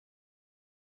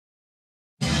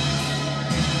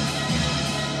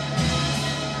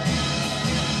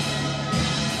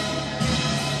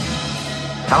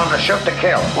Tell him to shoot to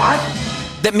kill. What?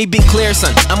 Let me be clear, son,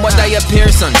 I'm what I appear,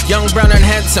 son. Young, brown, and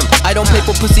handsome. I don't pay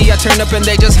for pussy, I turn up and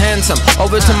they just handsome.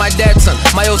 Over to my dad, son,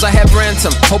 my O's I have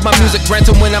ransom. Hold my music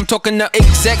ransom when I'm talking to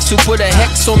execs who put a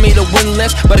hex on me to win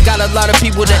less. But I got a lot of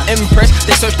people to impress.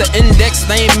 They search the index,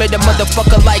 they ain't made a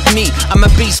motherfucker like me. I'm a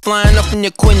beast flying up in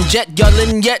your quinjet, y'all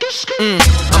in yet?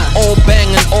 I'm all bang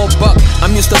and all buck.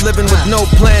 I'm used to living with no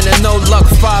plan and no luck.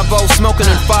 5-0, smoking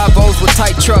in 5-0s with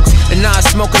tight trucks. And now I'm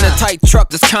smoking a tight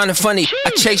truck, that's kinda funny. I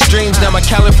chase dreams, now my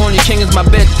California king is my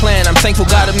bed plan. I'm thankful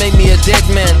God made me a dead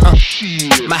man.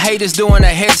 My haters doing a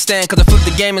headstand, cause I flipped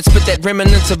the game and spit that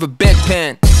remnants of a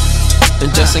bedpan.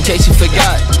 And just in case you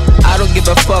forgot, I don't give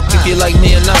a fuck if you like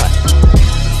me or not.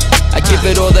 I give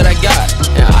it all that I got.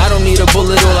 And I don't need a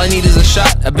bullet, all I need is a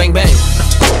shot. A bang bang,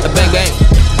 a bang bang,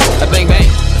 a bang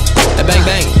bang, a bang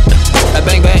bang, a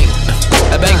bang bang,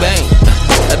 a bang bang,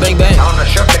 a bang bang. Tell him to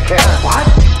shoot to kill. What?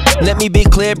 Let me be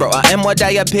clear, bro, I am what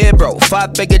I appear, bro.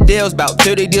 5-figure deals, about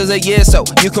 30 deals a year, so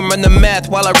you can run the math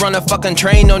while I run a fucking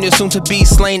train on your soon-to-be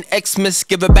slain Xmas.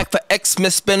 Give it back for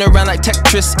Xmas, spin around like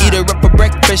Tetris. Eat her up for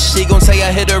breakfast, she gon' say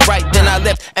I hit her right, then I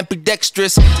left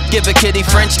ambidextrous. Give a kitty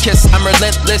French kiss, I'm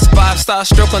relentless. 5-star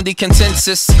stroke on the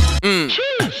consensus.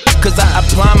 Cause I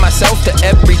apply myself to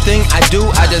everything I do.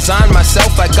 I design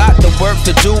myself, I got the work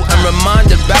to do. I'm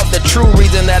reminded about the true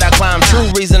reason that I climb,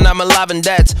 true reason I'm alive, and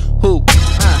that's who?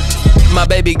 My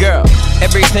baby girl.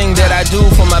 Everything that I do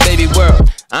for my baby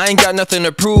world. I ain't got nothing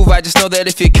to prove, I just know that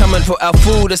if you're coming for our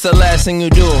food, it's the last thing you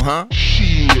do, huh?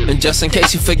 And just in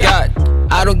case you forgot,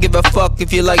 I don't give a fuck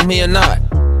if you like me or not.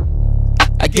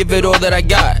 I give it all that I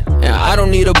got. And I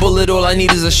don't need a bullet, all I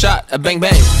need is a shot. A bang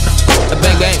bang, a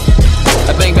bang bang,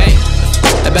 a bang bang,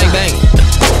 a bang bang,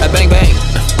 a bang bang,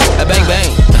 a bang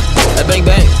bang, a bang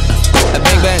bang, a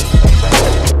bang bang.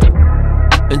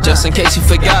 And just in case you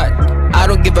forgot, I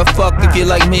don't give a fuck if you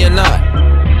like me or not.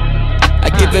 I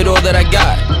give it all that I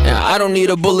got. And I don't need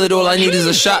a bullet, all I need is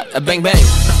a shot. A bang bang,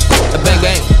 a bang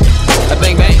bang, a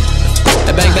bang bang,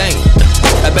 a bang bang,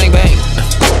 a bang bang.